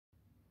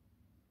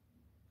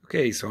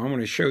Okay, so I'm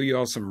going to show you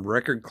all some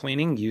record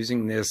cleaning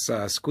using this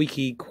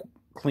Squeaky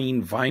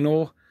Clean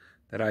vinyl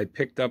that I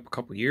picked up a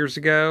couple years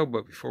ago.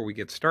 But before we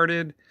get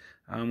started,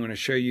 I'm going to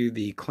show you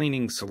the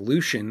cleaning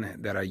solution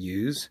that I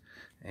use.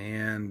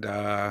 And what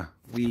I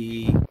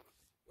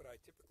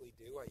typically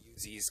do, I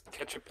use these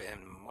ketchup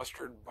and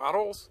mustard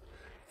bottles,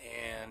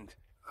 and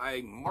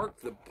I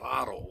mark the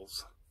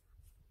bottles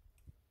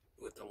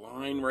with the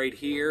line right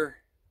here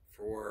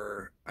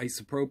for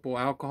isopropyl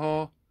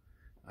alcohol.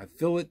 I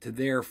fill it to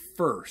there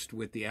first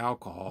with the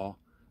alcohol.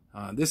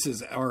 This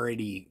is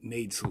already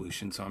made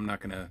solution, so I'm not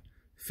going to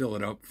fill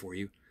it up for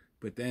you.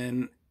 But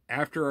then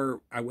after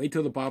I wait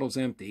till the bottle's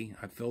empty,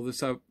 I fill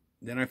this up,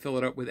 then I fill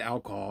it up with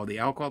alcohol. The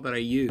alcohol that I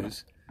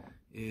use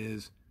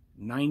is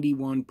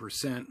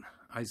 91%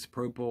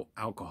 isopropyl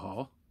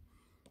alcohol.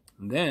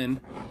 And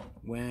then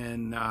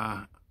when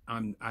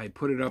I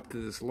put it up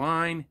to this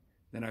line,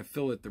 then I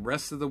fill it the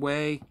rest of the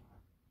way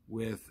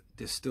with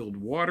distilled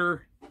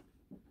water.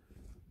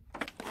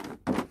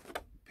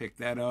 Picked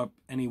that up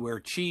anywhere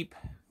cheap,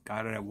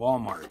 got it at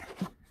Walmart.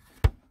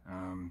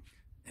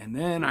 And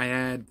then I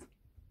add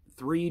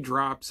 3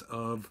 drops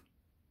of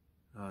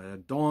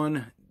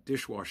Dawn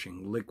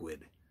dishwashing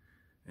liquid.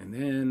 And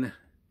then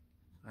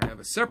I have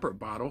a separate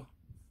bottle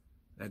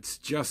that's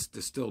just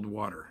distilled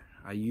water.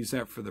 I use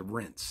that for the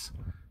rinse.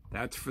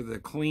 That's for the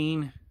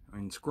clean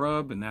and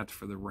scrub, and that's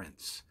for the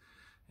rinse.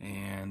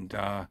 And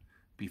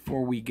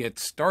before we get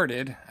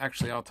started,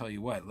 actually, I'll tell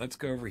you what, let's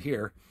go over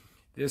here.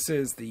 This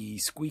is the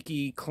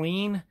Squeaky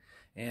Clean,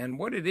 and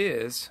what it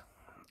is,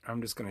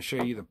 I'm just going to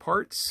show you the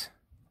parts.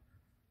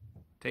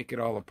 Take it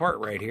all apart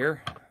right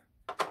here.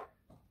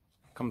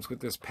 Comes with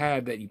this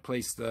pad that you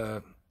place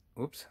the,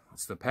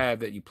 it's the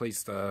pad that you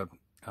place the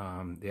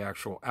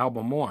actual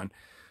album on.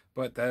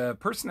 But the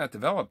person that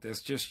developed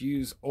this just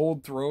used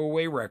old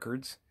throwaway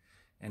records,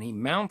 and he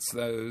mounts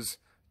those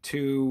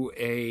to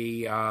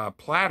a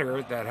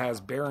platter that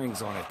has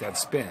bearings on it that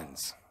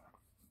spins.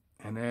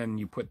 And then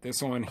you put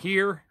this on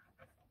here.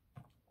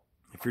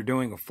 If you're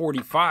doing a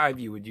 45,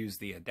 you would use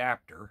the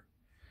adapter.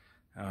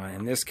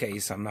 In this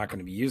case, I'm not going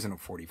to be using a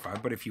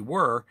 45, but if you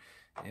were,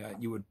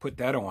 you would put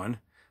that on.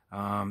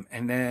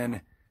 And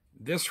then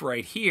this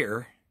right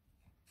here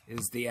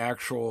is the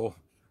actual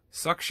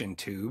suction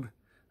tube.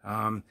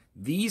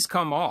 These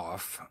come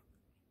off.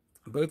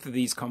 Both of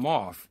these come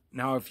off.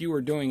 Now, if you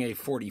were doing a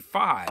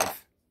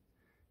 45,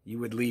 you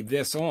would leave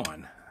this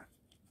on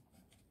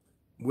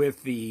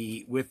with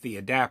the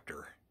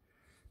adapter.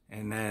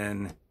 And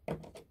then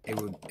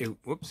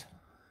whoops,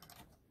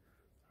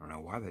 I don't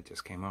know why that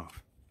just came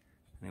off.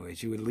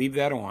 Anyways, you would leave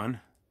that on,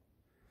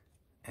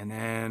 and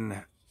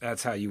then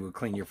that's how you would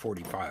clean your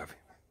 45.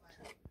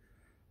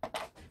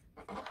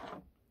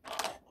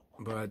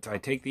 But I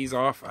take these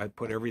off, I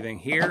put everything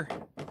here.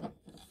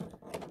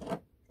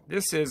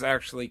 This is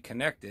actually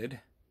connected.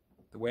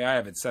 The way I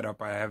have it set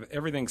up, I have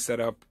everything set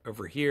up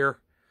over here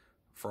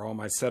for all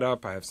my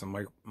setup. I have some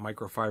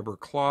microfiber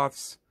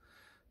cloths,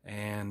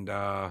 and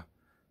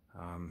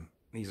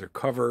these are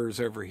covers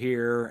over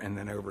here, and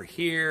then over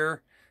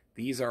here,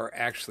 these are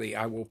actually,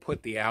 I will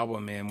put the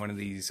album in one of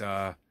these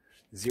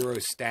zero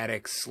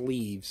static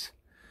sleeves,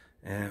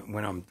 and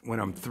when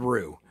I'm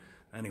through.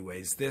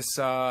 Anyways, this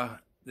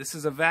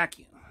is a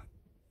vacuum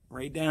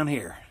right down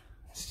here.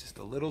 It's just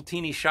a little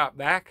teeny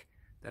shop-vac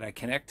that I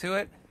connect to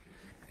it,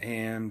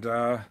 and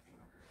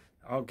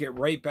I'll get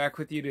right back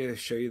with you to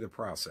show you the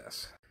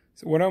process.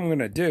 So what I'm going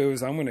to do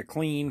is I'm going to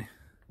clean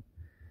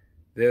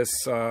this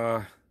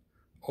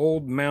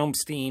old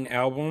Malmsteen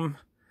album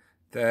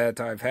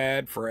that I've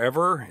had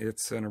forever.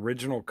 It's an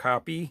original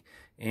copy,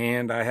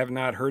 and I have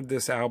not heard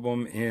this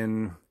album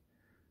in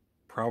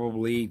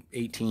probably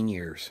 18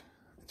 years.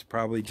 It's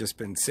probably just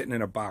been sitting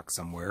in a box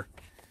somewhere.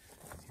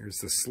 Here's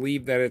the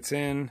sleeve that it's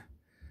in,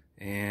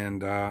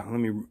 and let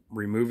me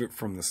remove it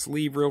from the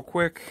sleeve real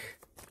quick.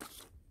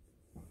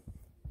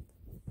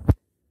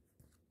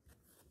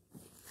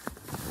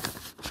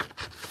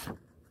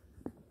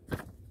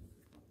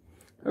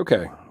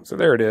 Okay, so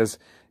there it is.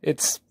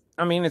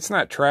 I mean, it's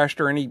not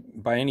trashed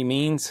by any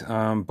means,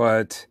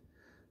 but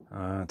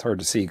it's hard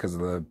to see because of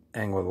the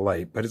angle of the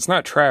light. But it's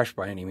not trashed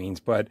by any means.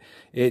 But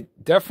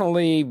it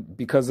definitely,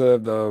 because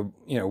of the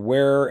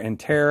wear and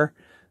tear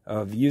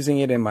of using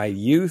it in my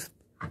youth,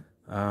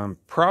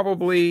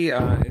 probably is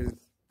going to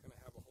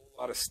have a whole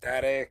lot of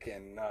static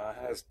and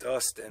has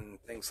dust and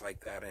things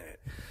like that in it.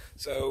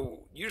 So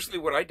usually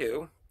what I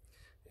do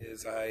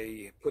is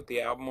I put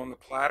the album on the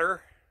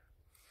platter,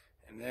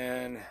 and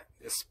then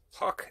this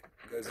puck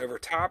goes over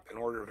top in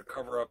order to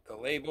cover up the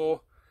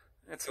label.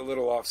 It's a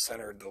little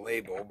off-centered, the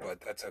label, but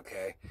that's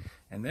okay.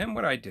 And then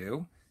what I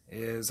do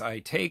is I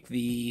take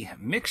the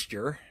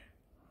mixture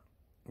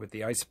with the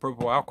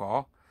isopropyl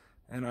alcohol,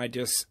 and I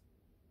just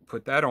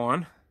put that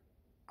on,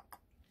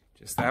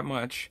 just that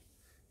much.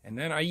 And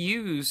then I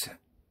use,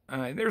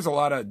 there's a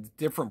lot of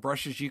different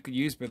brushes you could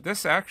use, but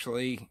this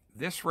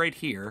right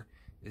here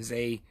is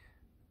a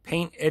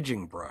paint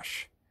edging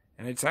brush.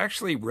 And it's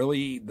actually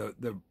really,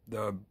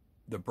 the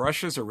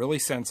brushes are really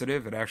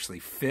sensitive. It actually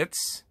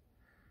fits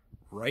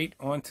right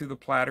onto the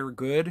platter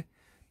good,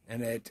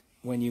 and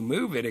when you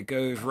move it, it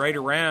goes right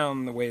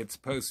around the way it's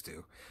supposed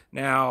to.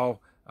 Now,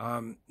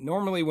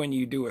 normally when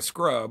you do a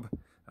scrub,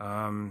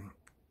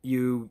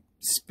 you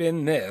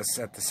spin this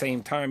at the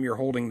same time you're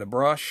holding the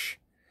brush,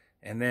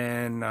 and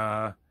then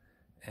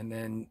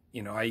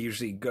you know, I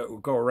usually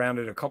go around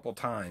it a couple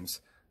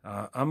times.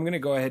 I'm going to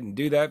go ahead and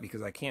do that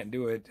because I can't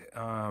do it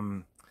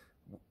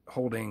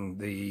holding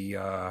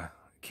the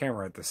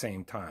camera at the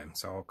same time.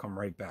 So I'll come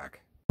right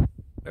back.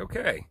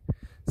 Okay,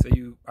 so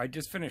I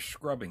just finished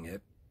scrubbing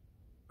it.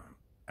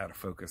 Out of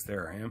focus,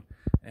 there I am.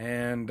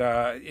 And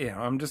you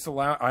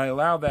know, I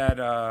allow that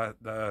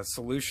the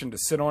solution to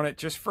sit on it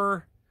just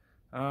for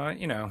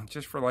you know,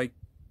 just for like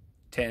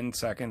 10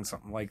 seconds,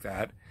 something like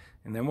that.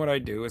 And then what I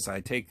do is I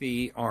take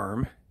the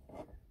arm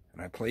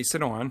and I place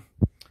it on,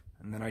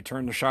 and then I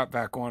turn the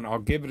shop-vac on. I'll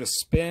give it a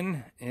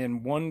spin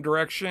in one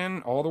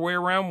direction all the way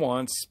around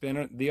once, spin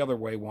it the other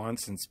way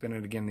once, and spin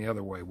it again the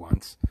other way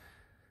once,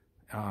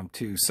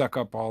 to suck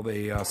up all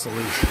the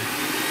solution.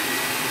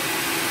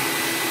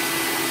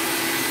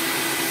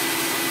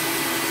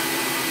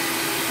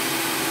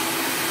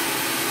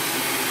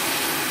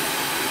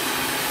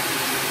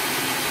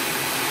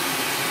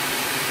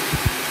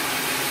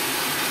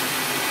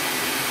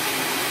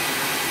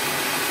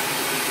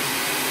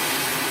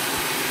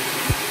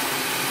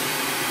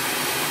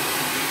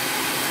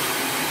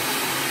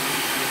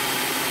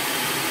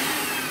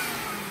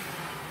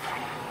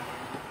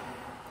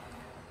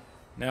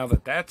 Now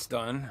that that's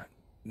done,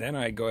 then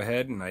I go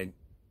ahead and I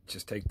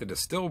just take the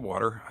distilled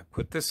water, I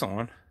put this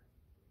on,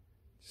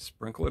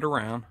 sprinkle it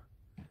around.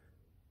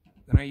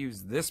 Then I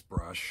use this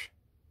brush,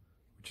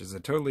 which is a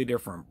totally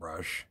different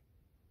brush.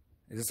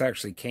 This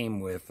actually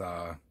came with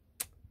the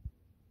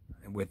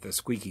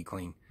Squeaky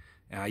Clean.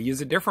 I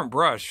use a different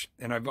brush,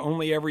 and I've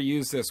only ever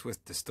used this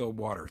with distilled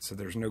water, so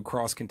there's no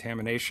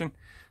cross-contamination.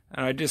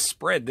 And I just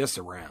spread this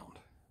around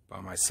by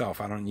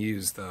myself. I don't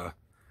use the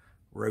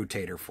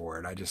rotator for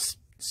it. I just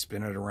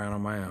spin it around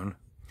on my own.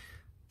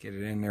 Get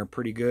it in there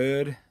pretty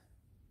good.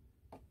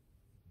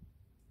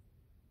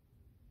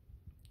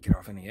 Get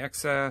off any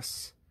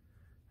excess.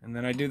 And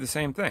then I do the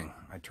same thing.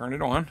 I turn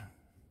it on.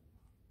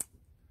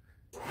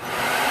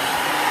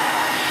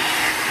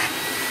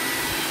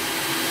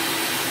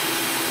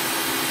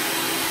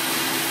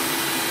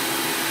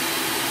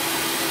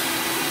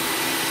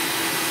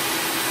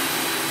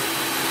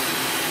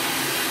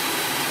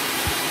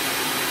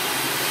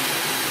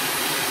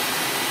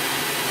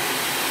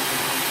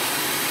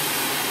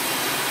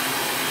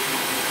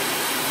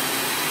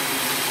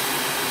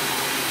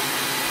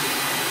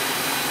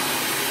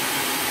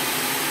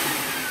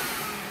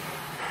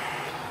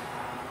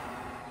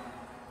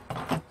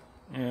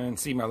 And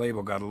see, my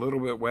label got a little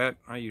bit wet.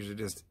 I usually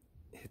just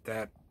hit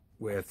that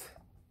with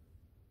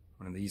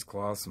one of these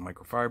cloths, some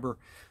microfiber.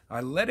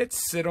 I let it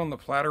sit on the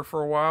platter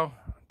for a while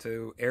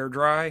to air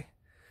dry,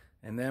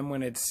 and then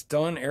when it's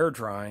done air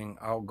drying,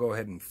 I'll go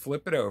ahead and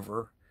flip it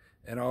over,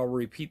 and I'll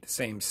repeat the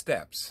same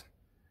steps.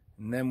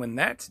 And then when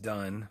that's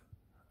done,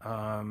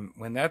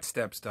 when that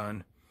step's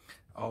done,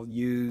 I'll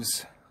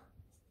use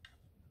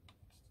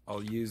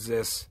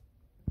this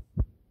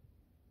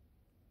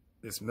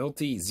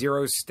Milty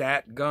Zero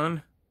Stat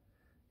gun.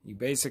 You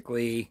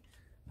basically,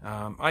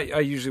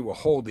 I usually will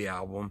hold the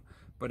album,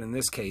 but in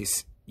this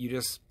case, you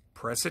just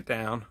press it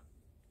down.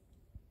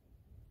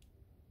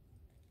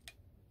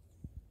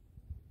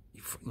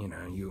 You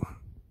know,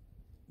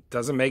 it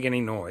doesn't make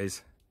any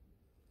noise.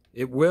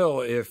 It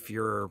will if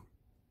you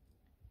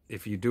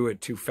do it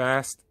too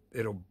fast,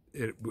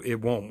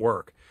 it won't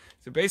work.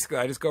 So basically,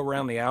 I just go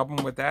around the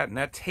album with that, and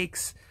that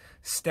takes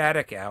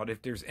static out.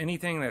 If there's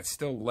anything that's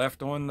still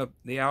left on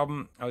the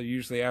album, I'll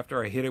usually,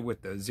 after I hit it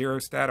with the Zero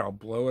Stat, I'll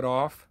blow it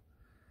off,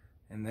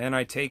 and then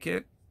I take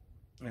it,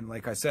 and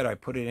like I said, I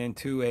put it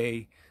into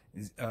a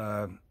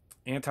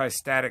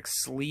anti-static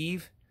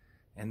sleeve,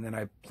 and then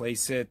I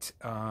place it.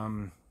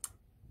 I'll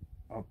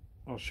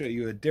show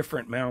you a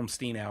different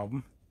Malmsteen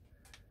album.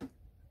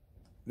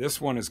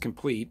 This one is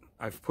complete.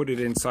 I've put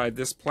it inside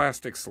this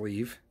plastic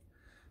sleeve,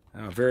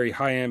 a very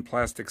high-end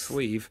plastic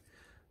sleeve,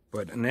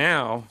 but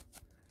now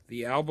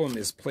the album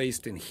is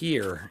placed in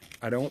here.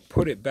 I don't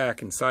put it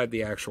back inside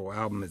the actual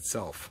album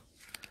itself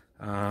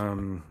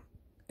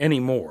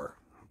anymore.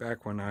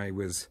 Back when I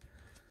was,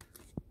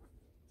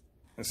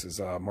 this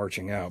is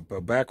marching out,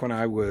 but back when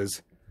I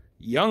was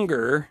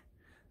younger,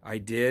 I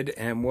did,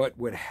 and what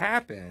would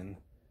happen,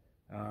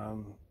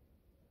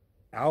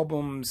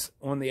 albums,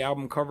 on the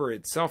album cover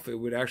itself, it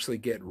would actually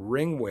get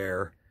ring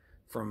wear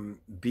from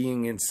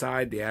being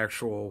inside the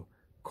actual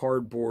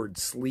cardboard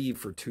sleeve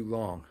for too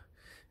long.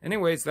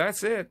 Anyways,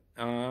 that's it.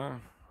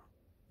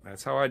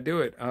 That's how I do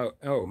it. Oh,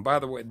 and by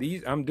the way,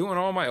 I'm doing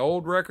all my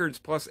old records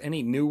plus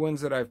any new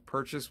ones that I've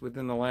purchased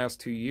within the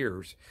last 2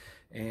 years.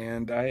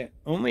 And I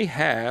only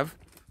have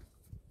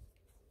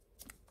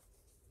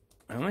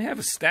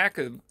a stack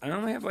of, I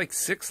only have like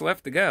 6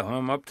 left to go.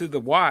 I'm up to the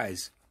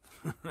Ys.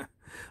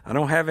 I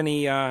don't have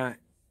any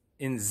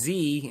in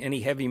Z,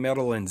 any heavy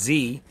metal in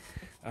Z.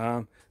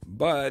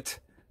 But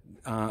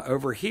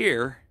over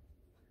here,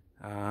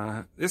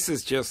 This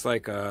is just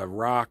like a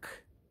rock,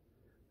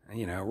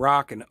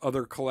 rock and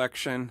other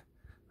collection.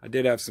 I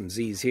did have some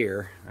Z's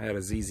here. I had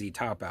a ZZ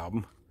Top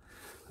album.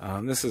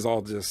 This is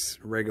all just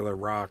regular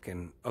rock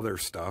and other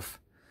stuff.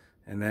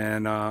 And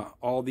then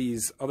all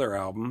these other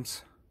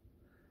albums,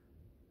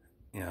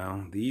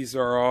 these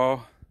are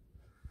all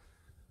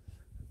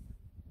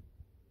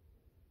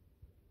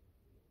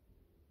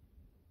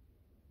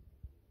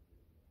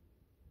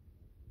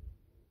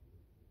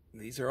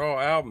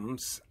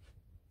albums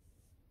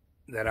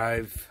that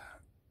I've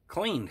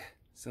cleaned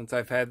since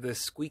I've had this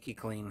Squeaky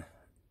Clean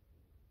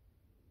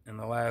in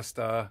the last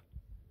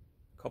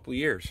couple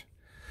years.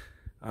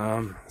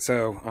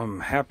 So I'm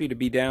happy to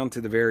be down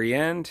to the very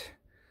end,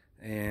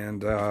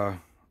 and a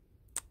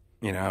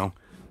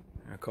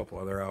couple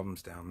other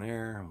albums down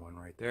there and one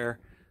right there,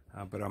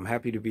 but I'm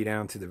happy to be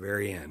down to the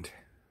very end.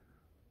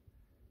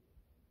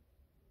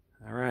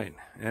 All right,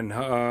 and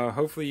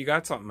hopefully you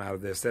got something out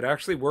of this. That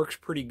actually works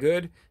pretty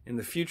good. In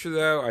the future,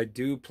 though, I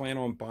do plan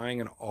on buying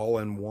an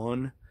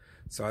all-in-one,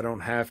 so I don't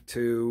have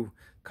to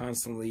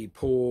constantly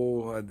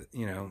pull,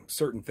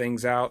 certain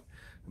things out.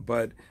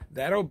 But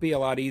that'll be a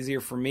lot easier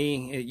for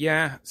me.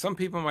 Yeah, some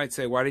people might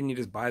say, why didn't you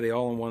just buy the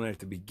all-in-one at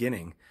the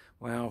beginning?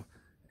 Well,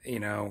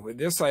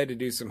 this I had to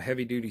do some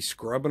heavy-duty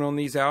scrubbing on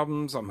these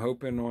albums. I'm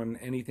hoping on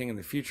anything in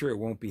the future it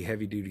won't be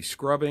heavy-duty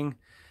scrubbing.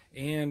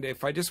 And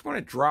if I just want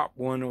to drop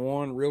one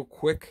on real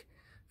quick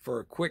for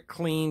a quick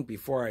clean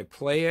before I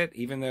play it,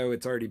 even though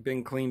it's already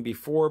been cleaned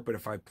before, but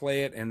if I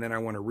play it and then I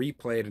want to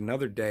replay it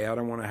another day, I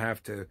don't want to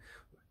have to,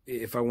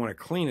 if I want to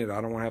clean it,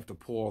 I don't want to have to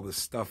pull all this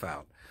stuff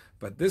out.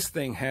 But this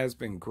thing has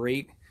been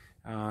great,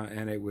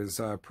 and it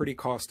was pretty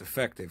cost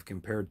effective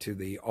compared to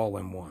the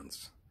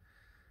all-in-ones.